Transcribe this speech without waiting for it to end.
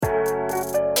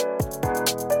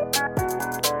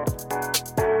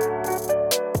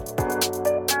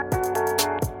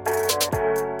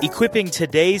equipping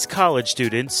today's college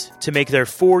students to make their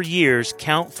 4 years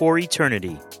count for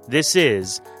eternity. This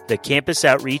is the Campus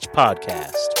Outreach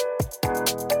Podcast.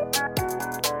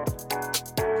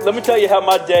 Let me tell you how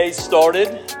my day started.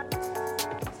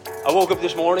 I woke up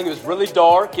this morning, it was really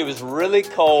dark, it was really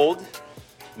cold,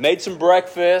 made some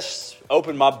breakfast,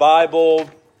 opened my Bible,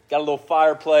 got a little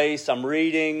fireplace, I'm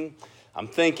reading, I'm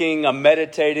thinking, I'm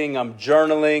meditating, I'm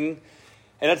journaling.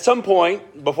 And at some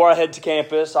point, before I head to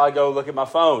campus, I go look at my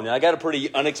phone. And I got a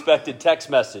pretty unexpected text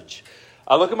message.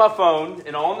 I look at my phone,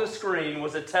 and on the screen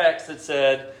was a text that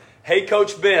said, "Hey,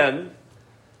 Coach Ben,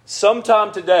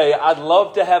 sometime today, I'd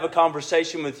love to have a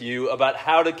conversation with you about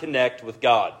how to connect with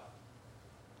God."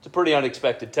 It's a pretty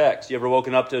unexpected text. You ever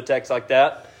woken up to a text like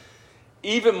that?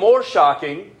 Even more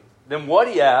shocking than what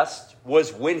he asked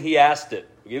was when he asked it.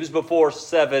 It was before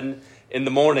 7 in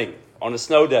the morning on a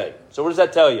snow day. So what does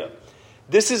that tell you?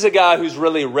 This is a guy who's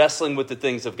really wrestling with the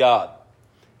things of God.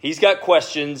 He's got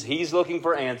questions. He's looking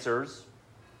for answers.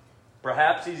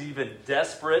 Perhaps he's even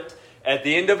desperate at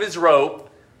the end of his rope,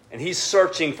 and he's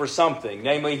searching for something.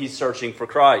 Namely, he's searching for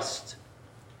Christ.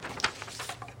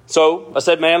 So I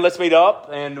said, man, let's meet up.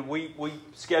 And we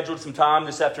scheduled some time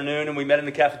this afternoon, and we met in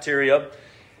the cafeteria.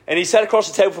 And he sat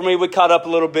across the table from me. We caught up a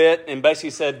little bit and basically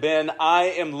said, Ben, I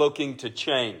am looking to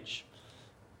change.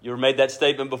 You ever made that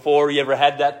statement before? You ever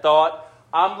had that thought?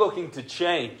 I'm looking to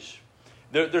change.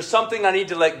 There's something I need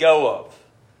to let go of.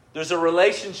 There's a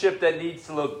relationship that needs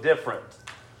to look different.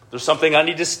 There's something I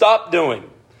need to stop doing.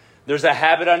 There's a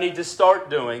habit I need to start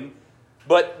doing.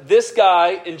 But this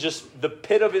guy, in just the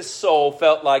pit of his soul,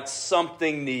 felt like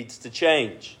something needs to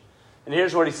change. And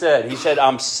here's what he said. He said,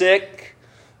 I'm sick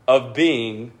of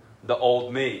being the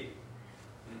old me.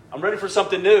 I'm ready for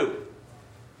something new.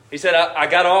 He said, I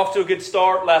got off to a good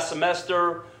start last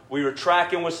semester. We were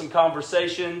tracking with some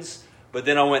conversations, but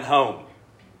then I went home.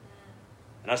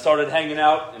 And I started hanging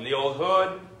out in the old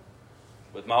hood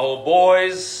with my old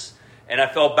boys, and I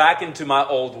fell back into my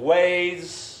old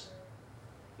ways.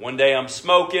 One day I'm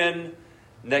smoking,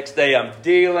 next day I'm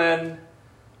dealing.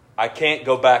 I can't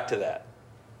go back to that.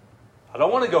 I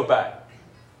don't want to go back.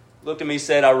 Looked at me and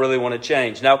said, I really want to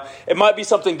change. Now, it might be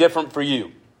something different for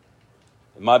you.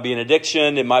 It might be an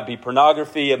addiction, it might be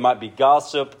pornography, it might be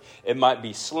gossip, it might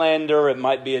be slander, it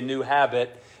might be a new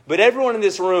habit. But everyone in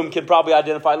this room can probably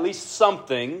identify at least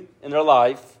something in their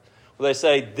life where they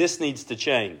say, this needs to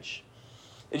change.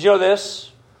 Did you know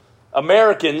this?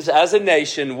 Americans, as a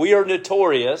nation, we are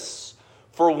notorious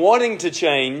for wanting to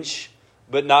change,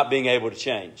 but not being able to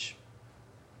change.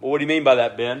 Well, what do you mean by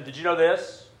that, Ben? Did you know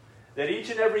this? That each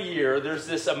and every year, there's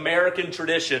this American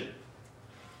tradition.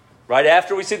 Right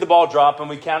after we see the ball drop and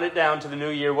we count it down to the new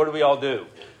year, what do we all do?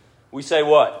 We say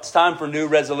what? It's time for new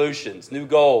resolutions, new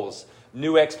goals,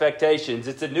 new expectations.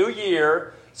 It's a new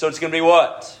year, so it's going to be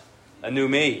what? A new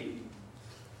me.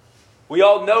 We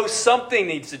all know something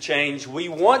needs to change. We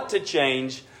want to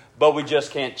change, but we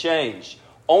just can't change.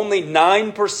 Only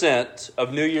 9%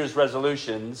 of New Year's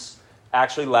resolutions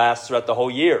actually last throughout the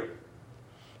whole year.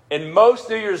 And most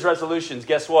New Year's resolutions,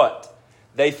 guess what?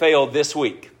 They fail this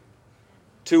week.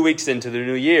 2 weeks into the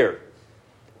new year.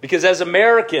 Because as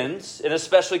Americans, and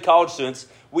especially college students,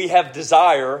 we have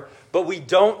desire, but we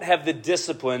don't have the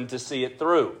discipline to see it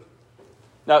through.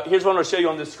 Now, here's what I'm going to show you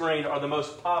on this screen are the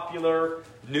most popular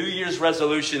New Year's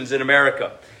resolutions in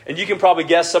America. And you can probably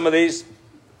guess some of these.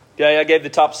 Okay, I gave the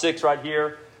top 6 right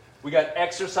here. We got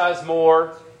exercise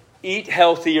more, eat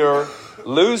healthier,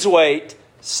 lose weight,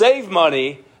 save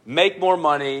money, make more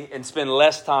money, and spend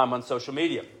less time on social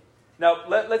media. Now,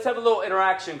 let's have a little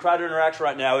interaction, crowd interaction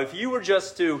right now. If you were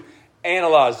just to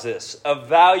analyze this,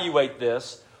 evaluate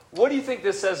this, what do you think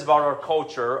this says about our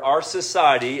culture, our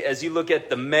society, as you look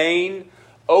at the main,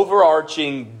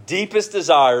 overarching, deepest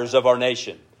desires of our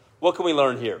nation? What can we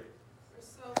learn here? We're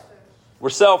selfish. We're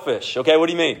selfish. Okay, what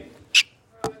do you mean?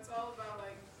 Bro, it's all about,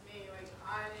 me.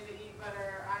 I need to eat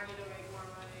better. I need to make more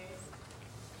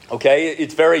money. Okay,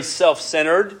 it's very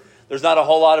self-centered. There's not a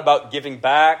whole lot about giving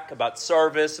back, about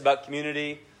service, about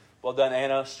community. Well done,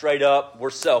 Anna. Straight up,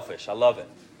 we're selfish. I love it.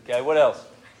 Okay, what else?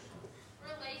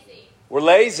 We're lazy. We're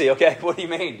lazy. Okay, what do you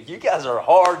mean? You guys are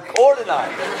hardcore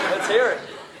tonight. Let's hear it.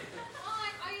 Well,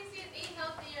 all you see is eat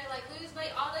healthier, lose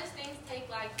weight. All those things take,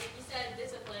 like you said,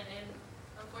 discipline. And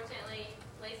unfortunately,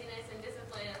 laziness and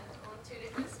discipline are on 2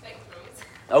 different spectrums.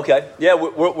 Okay, yeah,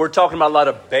 we're talking about a lot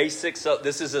of basics. So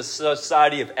this is a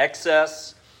society of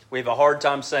excess. We have a hard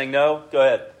time saying no. Go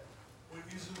ahead. We're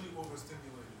usually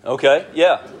overstimulated. Okay,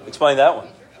 yeah. Explain that one.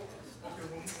 Okay,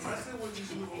 when I say we're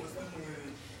usually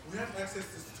overstimulated, we have access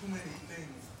to too many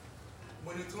things.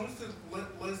 When it comes to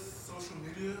less social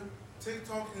media,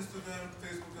 TikTok, Instagram,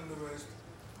 Facebook, and the rest,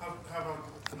 have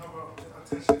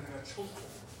attention and a chokehold.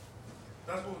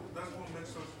 That's what makes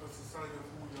us a society of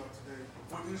who we are today.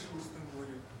 We're visually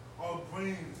stimulated. Our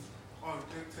brains are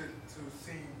addicted to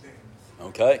seeing things.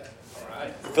 Okay. All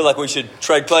right. I feel like we should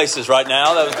trade places right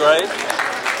now. That was great.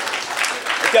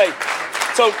 Okay.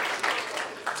 So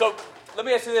let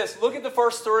me ask you this. Look at the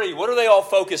first three. What are they all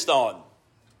focused on?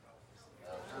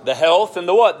 The health and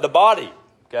the what? The body.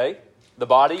 Okay. The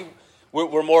body.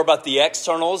 We're more about the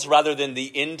externals rather than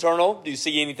the internal. Do you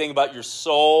see anything about your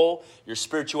soul, your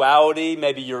spirituality,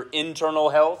 maybe your internal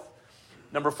health?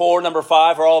 Number 4, number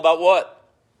 5 are all about what?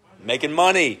 Making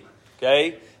money,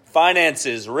 okay?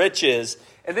 Finances, riches.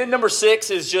 And then number 6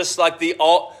 is just like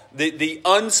the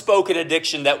unspoken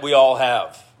addiction that we all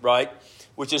have, right?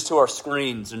 Which is to our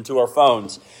screens and to our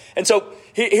phones. And so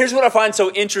here's what I find so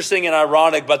interesting and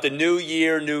ironic about the new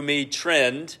year, new me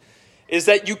trend is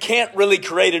that you can't really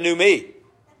create a new me.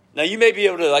 Now, you may be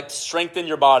able to strengthen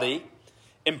your body,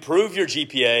 improve your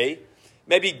GPA,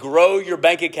 maybe grow your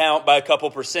bank account by a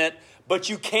couple %, but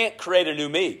you can't create a new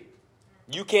me.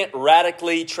 You can't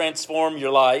radically transform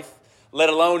your life, let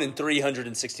alone in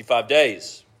 365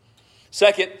 days.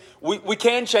 Second, we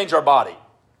can change our body,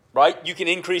 right? You can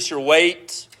increase your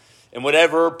weight and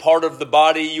whatever part of the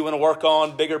body you want to work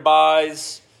on, bigger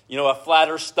buys, a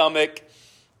flatter stomach,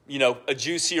 a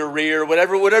juicier rear,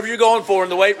 whatever you're going for in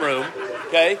the weight room,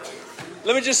 okay?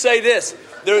 Let me just say this.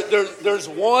 There's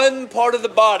one part of the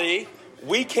body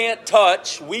we can't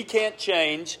touch, we can't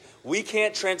change, we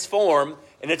can't transform,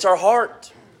 and it's our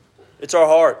heart. It's our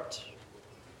heart.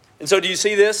 And so do you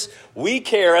see this? We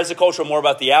care as a culture more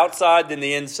about the outside than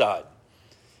the inside.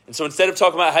 And so instead of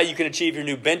talking about how you can achieve your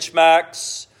new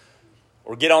benchmarks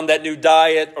or get on that new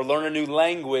diet or learn a new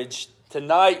language,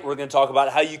 tonight, we're going to talk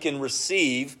about how you can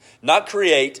receive, not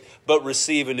create, but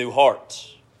receive a new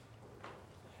heart.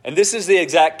 And this is the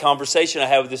exact conversation I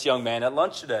had with this young man at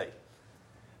lunch today.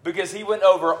 Because he went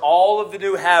over all of the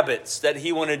new habits that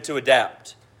he wanted to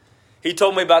adapt. He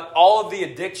told me about all of the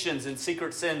addictions and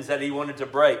secret sins that he wanted to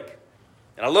break.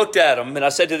 And I looked at him and I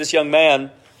said to this young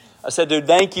man, I said, dude,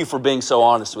 thank you for being so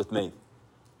honest with me.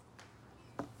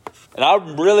 And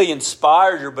I'm really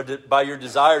inspired by your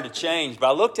desire to change. But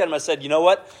I looked at him, I said, you know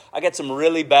what? I got some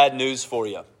really bad news for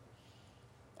you.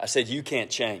 I said, you can't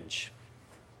change.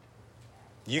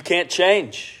 You can't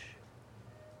change.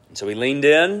 And so he leaned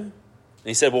in and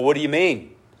he said, well, what do you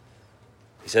mean?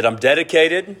 He said, I'm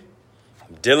dedicated,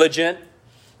 I'm diligent,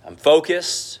 I'm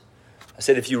focused. I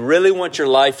said, if you really want your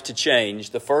life to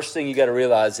change, the first thing you got to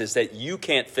realize is that you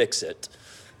can't fix it.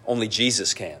 Only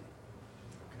Jesus can.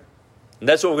 And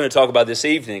that's what we're going to talk about this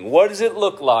evening. What does it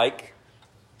look like,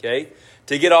 okay,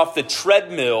 to get off the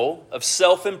treadmill of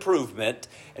self-improvement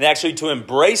and actually to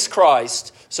embrace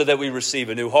Christ so that we receive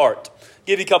a new heart? I'll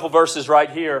give you a couple verses right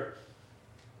here.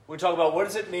 We talk about what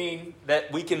does it mean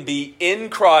that we can be in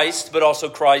Christ, but also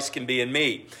Christ can be in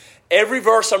me. Every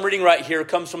verse I'm reading right here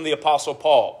comes from the Apostle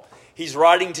Paul. He's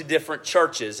writing to different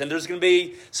churches, and there's going to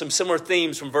be some similar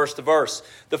themes from verse to verse.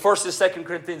 The first is 2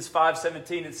 Corinthians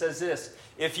 5:17. It says this,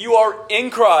 if you are in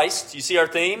Christ, you see our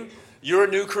theme, you're a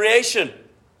new creation.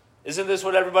 Isn't this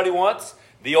what everybody wants?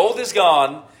 The old is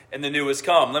gone and the new has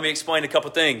come. Let me explain a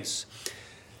couple things.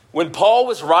 When Paul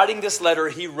was writing this letter,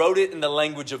 he wrote it in the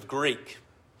language of Greek.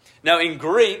 Now in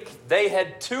Greek, they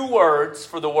had 2 words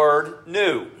for the word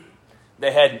new.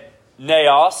 They had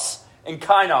neos and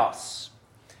kainos.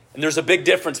 And there's a big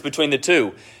difference between the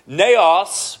two.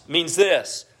 Neos means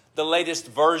this, the latest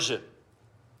version.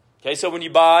 Okay, so when you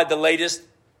buy the latest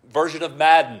version of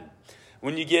Madden,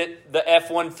 when you get the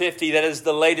F-150, that is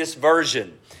the latest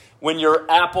version. When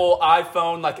your Apple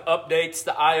iPhone updates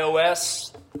the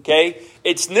iOS, okay,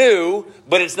 it's new,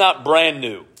 but it's not brand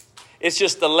new. It's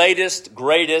just the latest,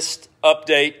 greatest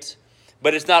update,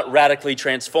 but it's not radically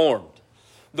transformed.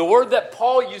 The word that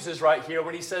Paul uses right here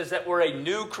when he says that we're a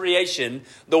new creation,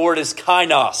 the word is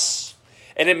kainos.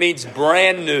 And it means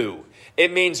brand new.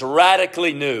 It means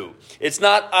radically new. It's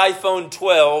not iPhone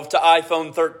 12 to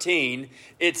iPhone 13.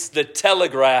 It's the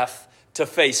telegraph to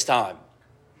FaceTime.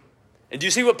 And do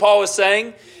you see what Paul is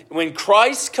saying? When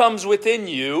Christ comes within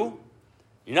you,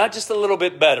 you're not just a little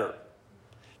bit better.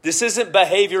 This isn't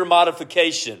behavior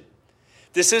modification.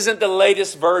 This isn't the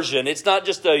latest version. It's not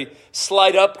just a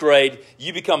slight upgrade.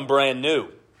 You become brand new.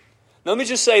 Now, let me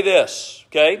just say this,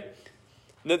 okay?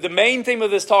 The main theme of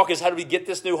this talk is how do we get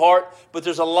this new heart? But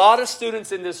there's a lot of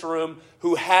students in this room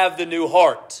who have the new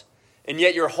heart, and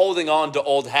yet you're holding on to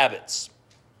old habits.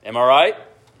 Am I right?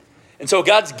 And so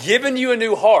God's given you a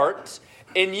new heart,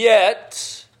 and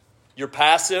yet you're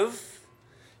passive,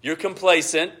 you're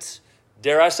complacent,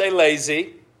 dare I say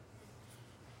lazy.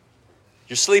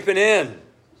 You're sleeping in.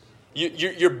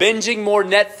 You're binging more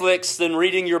Netflix than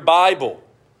reading your Bible.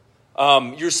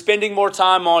 You're spending more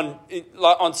time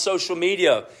on social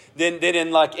media than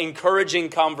in like encouraging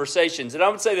conversations. And I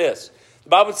would say this. The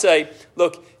Bible would say,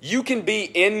 look, you can be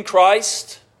in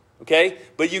Christ, okay,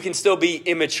 but you can still be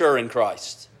immature in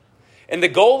Christ. And the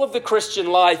goal of the Christian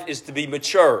life is to be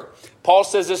mature. Paul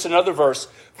says this in another verse,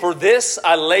 for this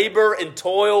I labor and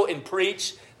toil and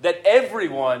preach that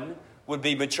everyone would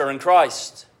be mature in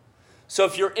Christ. So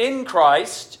if you're in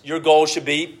Christ, your goal should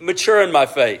be mature in my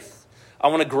faith. I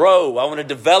want to grow. I want to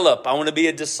develop. I want to be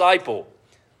a disciple.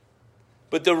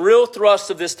 But the real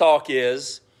thrust of this talk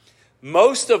is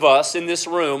most of us in this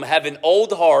room have an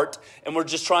old heart and we're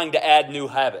just trying to add new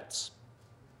habits.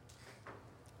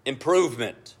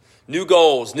 Improvement, new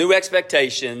goals, new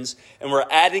expectations, and we're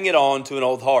adding it on to an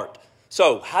old heart.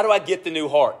 So how do I get the new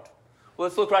heart? Well,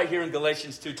 let's look right here in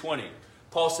Galatians 2:20.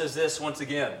 Paul says this once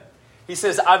again. He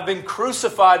says, I've been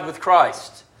crucified with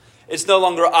Christ. It's no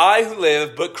longer I who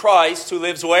live, but Christ who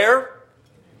lives where?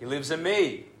 He lives in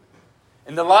me.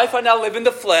 In the life I now live in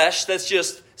the flesh, that's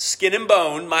just skin and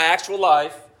bone, my actual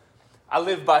life, I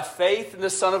live by faith in the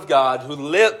Son of God who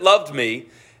loved me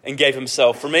and gave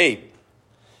himself for me.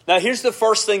 Now, here's the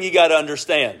first thing you got to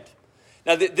understand.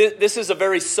 Now, this is a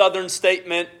very southern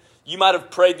statement. You might have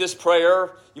prayed this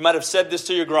prayer. You might have said this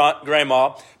to your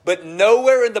grandma. But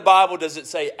nowhere in the Bible does it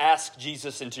say, ask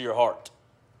Jesus into your heart.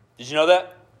 Did you know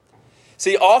that?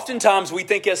 See, oftentimes we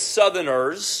think as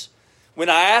Southerners, when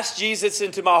I ask Jesus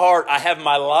into my heart, I have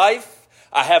my life,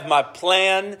 I have my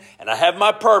plan, and I have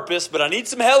my purpose, but I need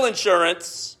some hell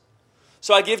insurance.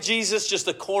 So I give Jesus just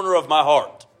a corner of my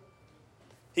heart.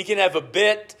 He can have a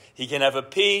bit, he can have a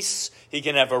piece, he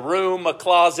can have a room, a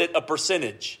closet, a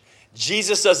percentage.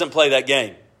 Jesus doesn't play that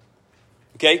game.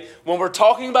 Okay? When we're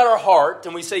talking about our heart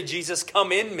and we say, Jesus,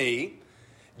 come in me,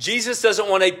 Jesus doesn't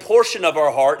want a portion of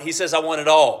our heart. He says, I want it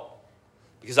all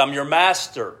because I'm your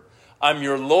master. I'm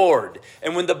your Lord.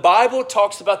 And when the Bible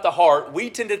talks about the heart, we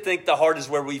tend to think the heart is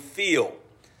where we feel.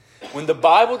 When the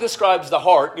Bible describes the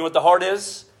heart, you know what the heart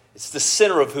is? It's the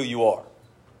center of who you are.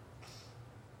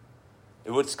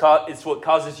 It's what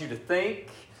causes you to think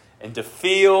and to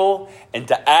feel and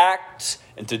to act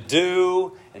and to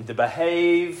do and to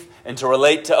behave and to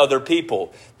relate to other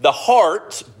people. The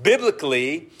heart,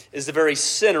 biblically, is the very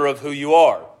center of who you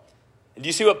are. And do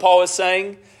you see what Paul is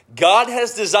saying? God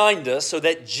has designed us so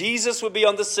that Jesus would be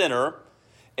on the center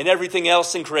and everything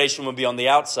else in creation would be on the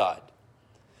outside.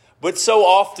 But so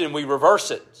often we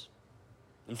reverse it.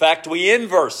 In fact, we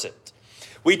inverse it.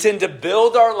 We tend to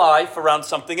build our life around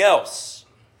something else.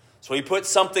 So we put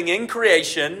something in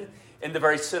creation in the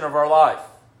very center of our life.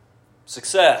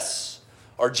 Success,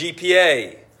 our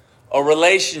GPA, our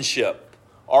relationship,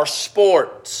 our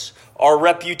sports, our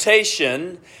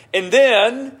reputation. And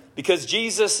then, because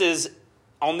Jesus is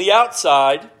on the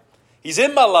outside, he's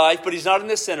in my life, but he's not in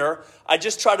the center, I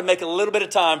just try to make a little bit of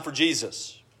time for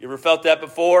Jesus. You ever felt that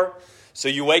before? So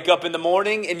you wake up in the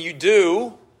morning and you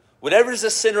do whatever's the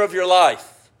center of your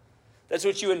life. That's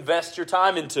what you invest your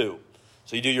time into.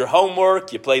 So you do your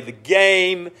homework, you play the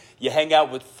game, you hang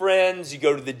out with friends, you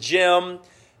go to the gym.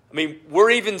 I mean, we're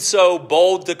even so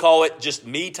bold to call it just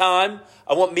me time.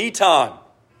 I want me time.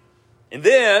 And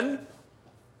then,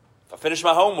 if I finish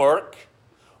my homework,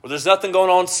 or there's nothing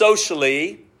going on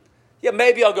socially, yeah,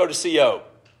 maybe I'll go to CO.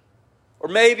 Or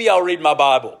maybe I'll read my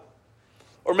Bible.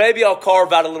 Or maybe I'll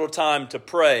carve out a little time to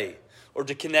pray or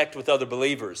to connect with other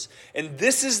believers. And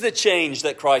this is the change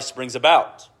that Christ brings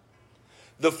about.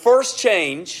 The first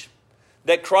change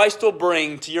that Christ will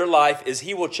bring to your life is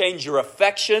he will change your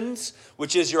affections,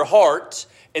 which is your heart,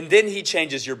 and then he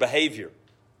changes your behavior.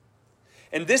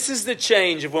 And this is the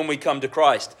change of when we come to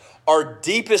Christ. Our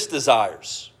deepest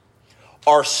desires,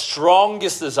 our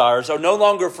strongest desires are no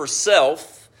longer for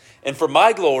self and for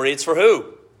my glory. It's for who?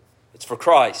 It's for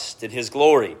Christ and his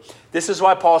glory. This is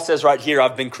why Paul says right here,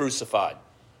 I've been crucified.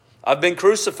 I've been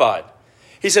crucified.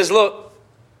 He says, look,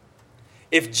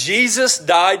 if Jesus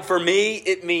died for me,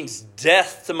 it means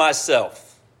death to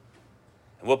myself.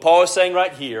 And what Paul is saying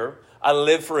right here, I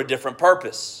live for a different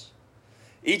purpose.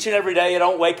 Each and every day I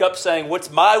don't wake up saying, what's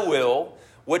my will?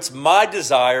 What's my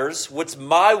desires? What's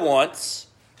my wants?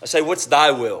 I say, what's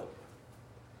thy will?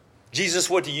 Jesus,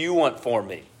 what do you want for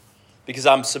me? Because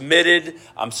I'm submitted,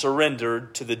 I'm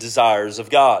surrendered to the desires of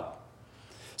God.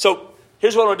 So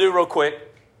here's what I'm going to do real quick.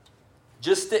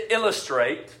 Just to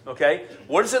illustrate, okay,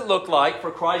 what does it look like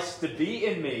for Christ to be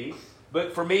in me,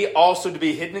 but for me also to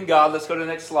be hidden in God? Let's go to the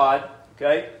next slide,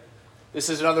 okay?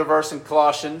 This is another verse in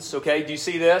Colossians, okay? Do you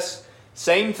see this?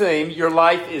 Same theme, your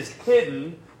life is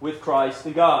hidden with Christ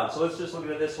in God. So let's just look at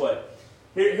it this way.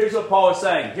 Here's what Paul is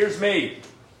saying. Here's me.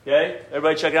 Okay?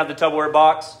 Everybody checking out the Tupperware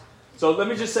box? So let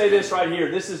me just say this right here.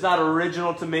 This is not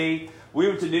original to me. We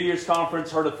went to New Year's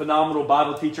conference, heard a phenomenal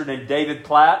Bible teacher named David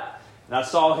Platt, and I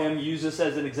saw him use this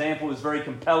as an example. It was very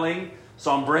compelling,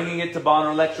 so I'm bringing it to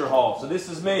Bonner Lecture Hall. So this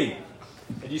is me.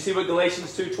 And you see what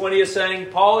Galatians 2:20 is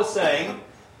saying? Paul is saying,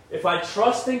 if I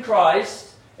trust in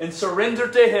Christ and surrender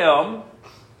to Him,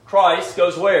 Christ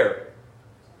goes where?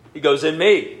 He goes in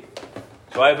me.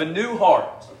 So I have a new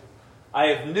heart. I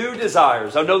have new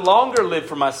desires. I no longer live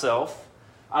for myself.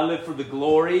 I live for the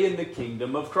glory and the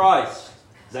kingdom of Christ.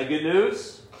 Is that good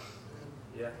news?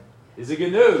 Yeah. Is it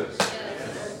good news?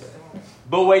 Yes.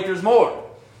 But wait, there's more.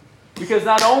 Because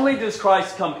not only does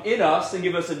Christ come in us and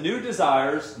give us a new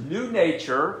desires, new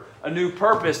nature, a new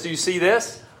purpose. Do you see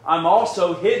this? I'm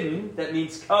also hidden, that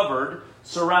means covered,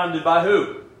 surrounded by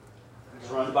who?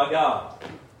 Surrounded by God.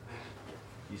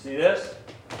 You see this?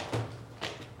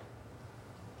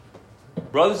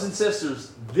 Brothers and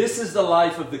sisters, this is the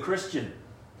life of the Christian.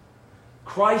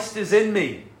 Christ is in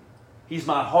me. He's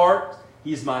my heart.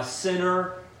 He's my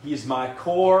center. He's my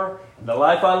core. And the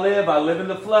life I live in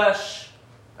the flesh.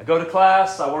 I go to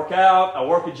class, I work out, I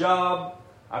work a job,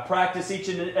 I practice each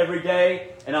and every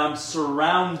day, and I'm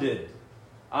surrounded.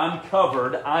 I'm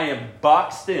covered. I am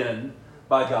boxed in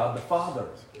by God the Father.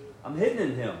 I'm hidden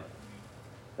in Him.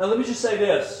 Now let me just say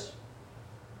this.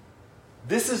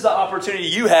 This is the opportunity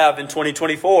you have in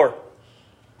 2024.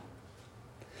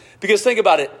 Because think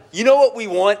about it. You know what we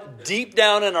want deep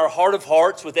down in our heart of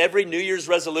hearts with every New Year's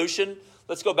resolution?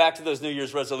 Let's go back to those New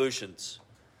Year's resolutions.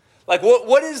 Like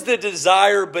what is the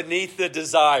desire beneath the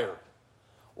desire?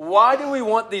 Why do we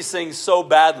want these things so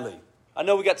badly? I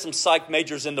know we got some psych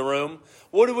majors in the room.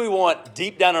 What do we want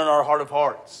deep down in our heart of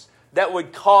hearts that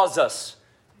would cause us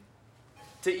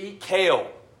to eat kale?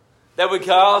 That would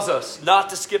cause us not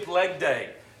to skip leg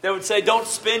day? That would say, don't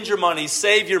spend your money,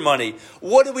 save your money.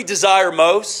 What do we desire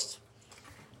most?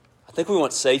 I think we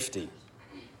want safety.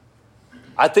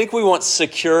 I think we want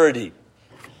security.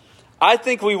 I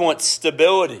think we want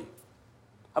stability.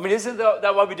 I mean, isn't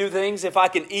that why we do things? If I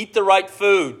can eat the right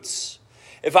foods,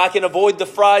 if I can avoid the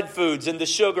fried foods and the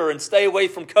sugar and stay away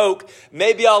from Coke,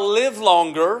 maybe I'll live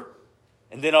longer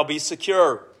and then I'll be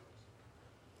secure.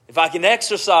 If I can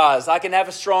exercise, I can have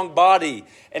a strong body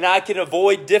and I can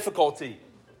avoid difficulty.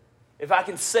 If I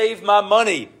can save my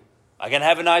money, I can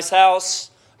have a nice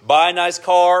house, buy a nice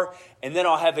car, and then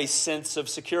I'll have a sense of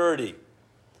security.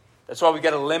 That's why we've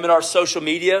got to limit our social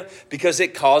media, because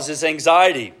it causes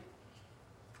anxiety.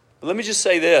 But let me just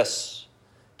say this.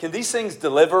 Can these things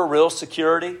deliver real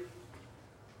security?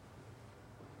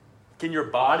 Can your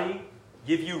body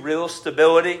give you real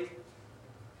stability?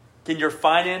 Can your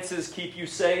finances keep you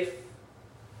safe?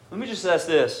 Let me just ask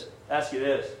you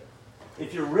this.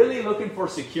 If you're really looking for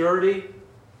security,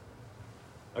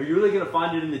 are you really going to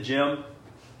find it in the gym?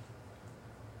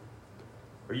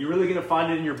 Are you really going to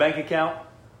find it in your bank account?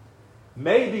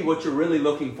 Maybe what you're really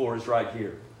looking for is right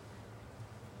here.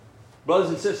 Brothers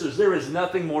and sisters, there is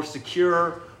nothing more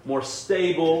secure, more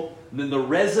stable than the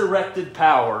resurrected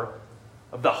power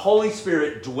of the Holy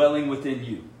Spirit dwelling within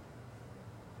you.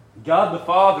 God the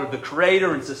Father, the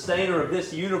creator and sustainer of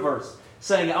this universe,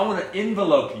 saying, I want to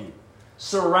envelope you,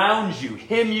 surround you,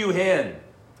 hem you in,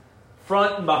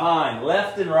 front and behind,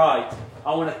 left and right.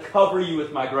 I want to cover you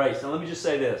with my grace. Now let me just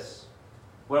say this.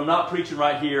 What I'm not preaching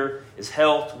right here is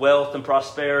health, wealth, and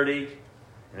prosperity.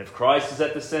 And if Christ is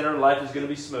at the center, life is going to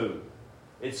be smooth.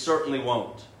 It certainly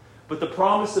won't. But the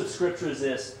promise of Scripture is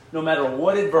this: no matter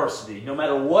what adversity, no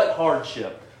matter what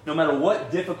hardship, no matter what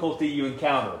difficulty you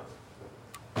encounter,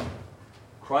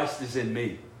 Christ is in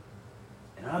me,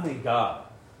 and I'm in God.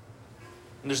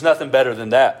 And there's nothing better than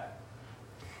that.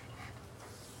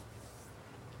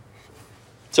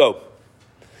 So,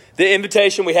 the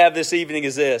invitation we have this evening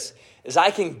is this: is I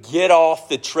can get off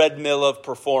the treadmill of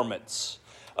performance,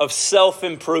 of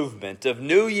self-improvement, of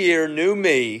new year, new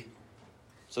me.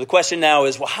 So the question now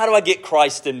is, well, how do I get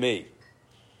Christ in me?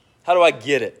 How do I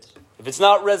get it? If it's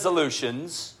not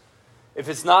resolutions, if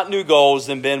it's not new goals,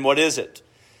 then Ben, what is it?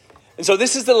 And so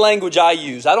this is the language I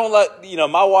use. I don't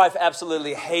my wife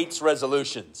absolutely hates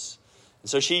resolutions. And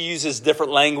so she uses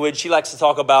different language. She likes to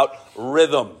talk about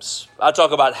rhythms. I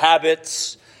talk about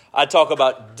habits. I talk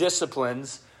about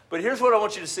disciplines. But here's what I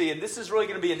want you to see, and this is really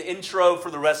going to be an intro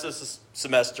for the rest of this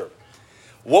semester.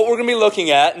 What we're going to be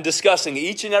looking at and discussing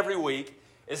each and every week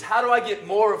is, how do I get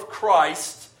more of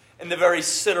Christ in the very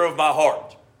center of my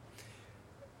heart?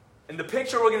 And the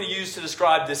picture we're going to use to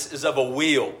describe this is of a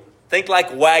wheel. Think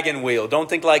like wagon wheel. Don't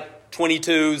think like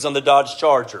 22s on the Dodge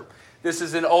Charger. This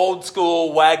is an old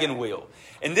school wagon wheel.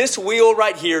 And this wheel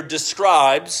right here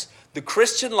describes the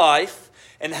Christian life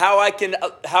and how I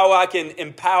can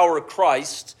empower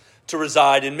Christ to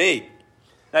reside in me.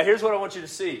 Now here's what I want you to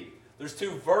see. There's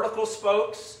two vertical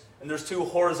spokes and there's two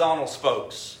horizontal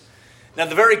spokes. Now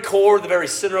the very core, the very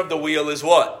center of the wheel is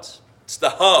what? It's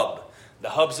the hub. The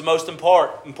hub's the most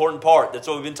important part. That's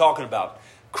what we've been talking about.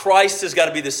 Christ has got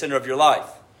to be the center of your life.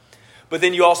 But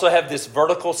then you also have this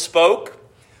vertical spoke,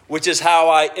 which is how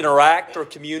I interact or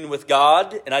commune with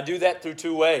God. And I do that through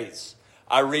two ways.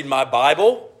 I read my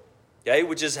Bible, okay,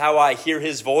 which is how I hear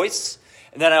his voice.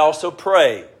 And then I also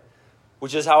pray,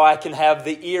 which is how I can have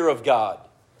the ear of God.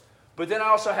 But then I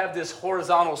also have this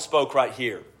horizontal spoke right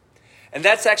here. And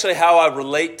that's actually how I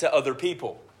relate to other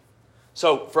people.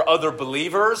 So for other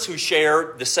believers who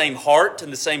share the same heart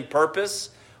and the same purpose,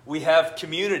 we have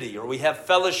community or we have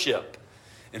fellowship.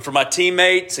 And for my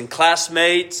teammates and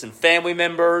classmates and family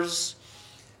members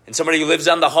and somebody who lives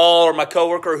down the hall or my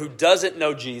coworker who doesn't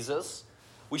know Jesus,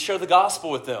 we share the gospel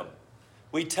with them.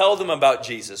 We tell them about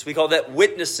Jesus. We call that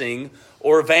witnessing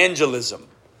or evangelism.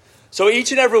 So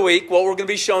each and every week, what we're going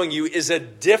to be showing you is a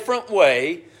different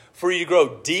way for you to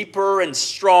grow deeper and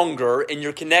stronger in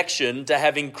your connection to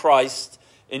having Christ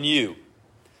in you.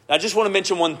 Now, I just want to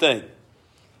mention one thing.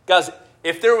 Guys,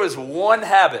 if there was one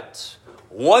habit,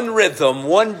 one rhythm,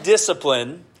 one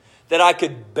discipline that I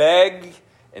could beg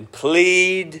and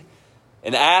plead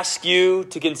and ask you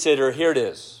to consider, here it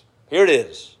is. Here it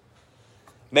is.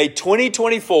 May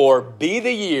 2024 be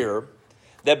the year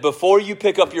that before you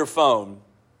pick up your phone,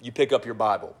 you pick up your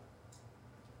Bible.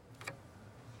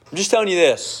 I'm just telling you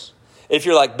this. If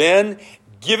you're like, Ben,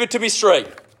 give it to me straight.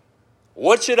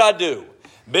 What should I do?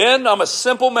 Ben, I'm a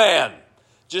simple man.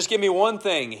 Just give me one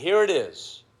thing. Here it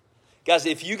is. Guys,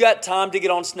 if you got time to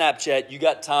get on Snapchat, you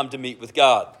got time to meet with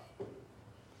God.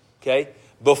 Okay?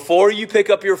 Before you pick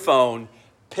up your phone,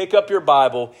 pick up your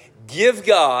Bible. Give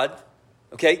God,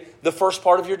 okay, the first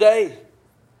part of your day.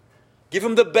 Give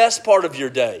him the best part of your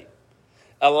day.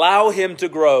 Allow him to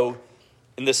grow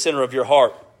in the center of your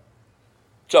heart.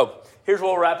 So, here's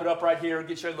where we'll wrap it up right here.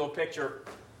 Get you a little picture.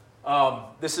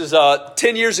 This is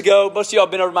 10 years ago. Most of y'all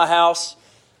have been over to my house.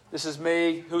 This is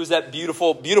me. Who's that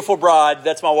beautiful, beautiful bride?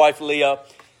 That's my wife, Leah.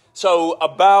 So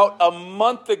about a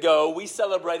month ago, we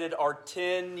celebrated our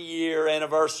 10-year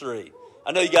anniversary.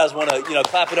 I know you guys want to,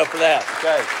 clap it up for that.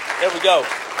 Okay, there we go.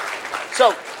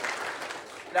 So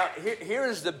now here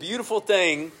is the beautiful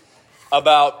thing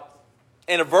about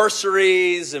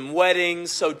anniversaries and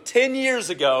weddings. So 10 years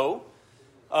ago,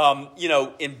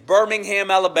 in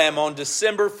Birmingham, Alabama, on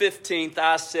December 15th,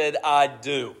 I said, I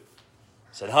do.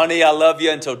 I said, honey, I love you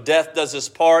until death does us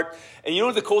part. And you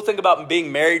know the cool thing about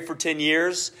being married for 10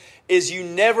 years is you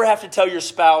never have to tell your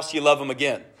spouse you love them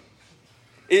again.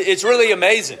 It's really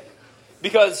amazing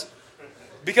because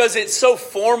it's so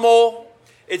formal.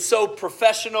 It's so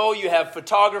professional. You have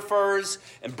photographers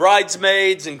and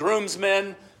bridesmaids and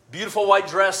groomsmen, beautiful white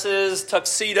dresses,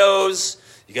 tuxedos.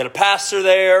 You got a pastor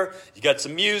there. You got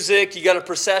some music. You got a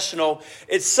processional.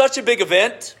 It's such a big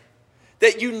event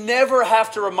that you never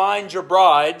have to remind your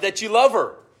bride that you love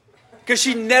her because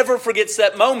she never forgets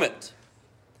that moment.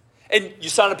 And you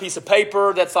sign a piece of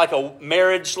paper that's like a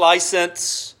marriage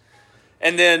license.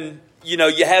 And then,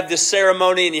 you have this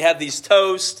ceremony and you have these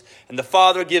toasts and the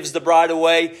father gives the bride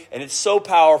away. And it's so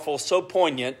powerful, so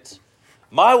poignant.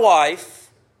 My wife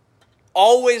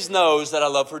always knows that I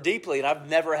love her deeply and I've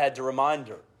never had to remind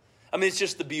her. I mean, it's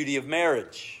just the beauty of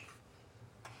marriage.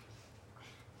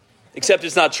 Except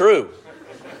it's not true.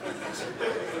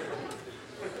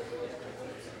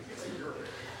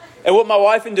 And what my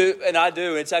wife and I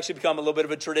do, it's actually become a little bit of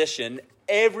a tradition.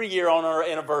 Every year on our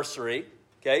anniversary,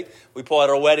 okay, we pull out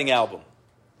our wedding album.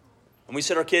 And we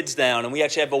sit our kids down and we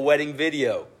actually have a wedding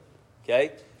video,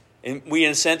 okay? And we,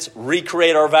 in a sense,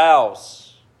 recreate our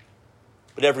vows.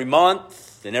 But every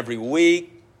month and every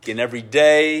week and every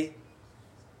day,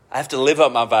 I have to live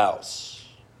up my vows.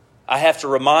 I have to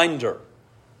remind her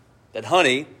that,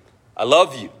 honey, I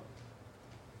love you.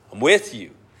 I'm with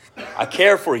you. I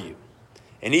care for you.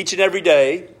 And each and every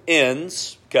day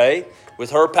ends, okay, with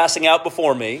her passing out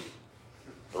before me.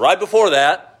 But right before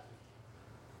that,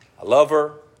 I love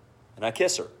her and I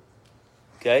kiss her,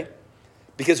 okay?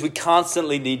 Because we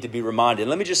constantly need to be reminded.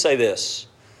 Let me just say this.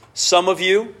 Some of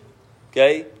you,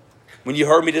 okay, when you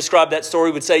heard me describe that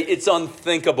story, would say it's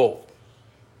unthinkable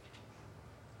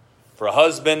for a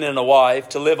husband and a wife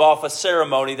to live off a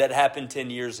ceremony that happened 10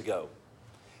 years ago.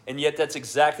 And yet that's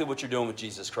exactly what you're doing with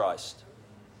Jesus Christ.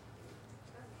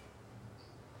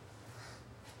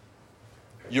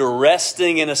 You're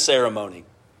resting in a ceremony,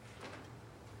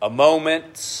 a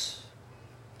moment,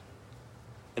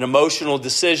 an emotional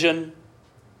decision.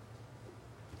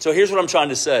 So here's what I'm trying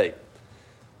to say.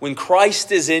 When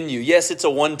Christ is in you, yes, it's a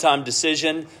one-time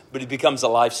decision, but it becomes a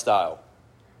lifestyle.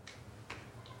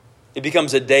 It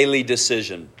becomes a daily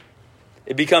decision.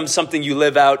 It becomes something you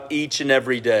live out each and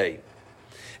every day.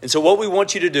 And so what we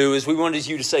want you to do is we want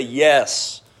you to say,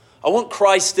 yes, I want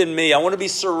Christ in me. I want to be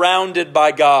surrounded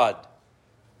by God.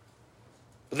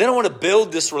 But then I want to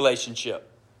build this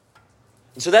relationship.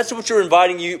 And so that's what we're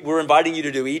inviting you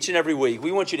to do each and every week.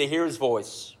 We want you to hear his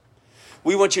voice.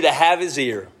 We want you to have his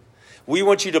ear. We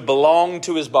want you to belong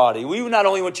to his body. We not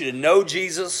only want you to know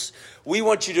Jesus, we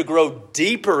want you to grow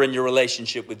deeper in your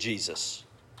relationship with Jesus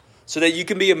so that you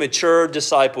can be a mature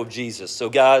disciple of Jesus. So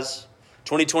guys,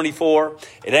 2024,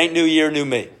 it ain't new year, new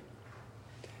me.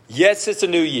 Yes, it's a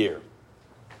new year.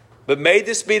 But may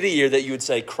this be the year that you would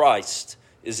say, Christ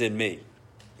is in me.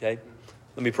 Okay?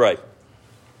 Let me pray.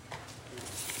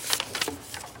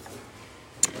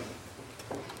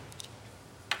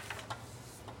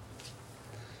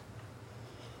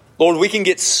 Lord, we can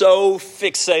get so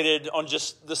fixated on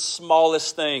just the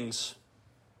smallest things,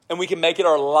 and we can make it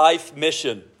our life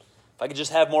mission. If I could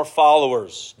just have more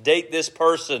followers, date this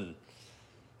person,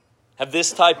 have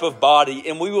this type of body,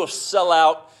 and we will sell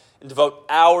out and devote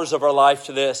hours of our life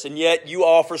to this. And yet you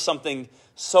offer something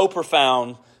so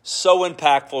profound, so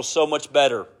impactful, so much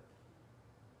better.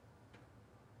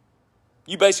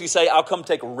 You basically say, I'll come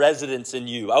take residence in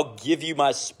you. I'll give you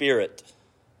my spirit.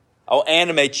 I'll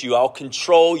animate you. I'll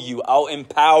control you. I'll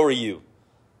empower you.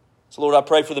 So Lord, I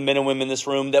pray for the men and women in this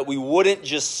room that we wouldn't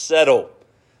just settle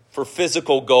for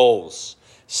physical goals,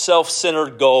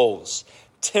 self-centered goals,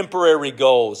 temporary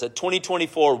goals. That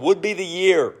 2024 would be the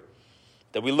year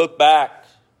that we look back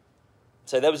and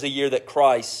say that was the year that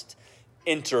Christ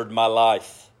entered my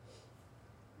life.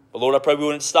 But Lord, I pray we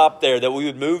wouldn't stop there, that we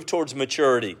would move towards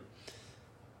maturity,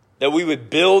 that we would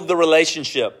build the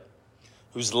relationship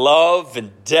whose love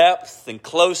and depth and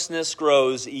closeness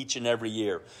grows each and every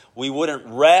year. We wouldn't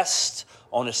rest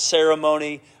on a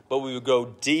ceremony, but we would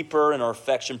go deeper in our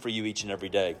affection for you each and every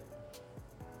day.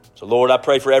 So Lord, I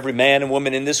pray for every man and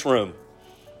woman in this room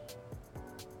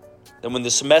that when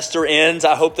the semester ends,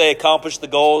 I hope they accomplish the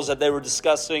goals that they were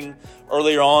discussing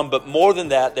earlier on. But more than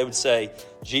that, they would say,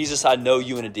 Jesus, I know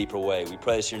you in a deeper way. We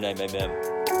pray this in your name.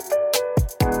 Amen.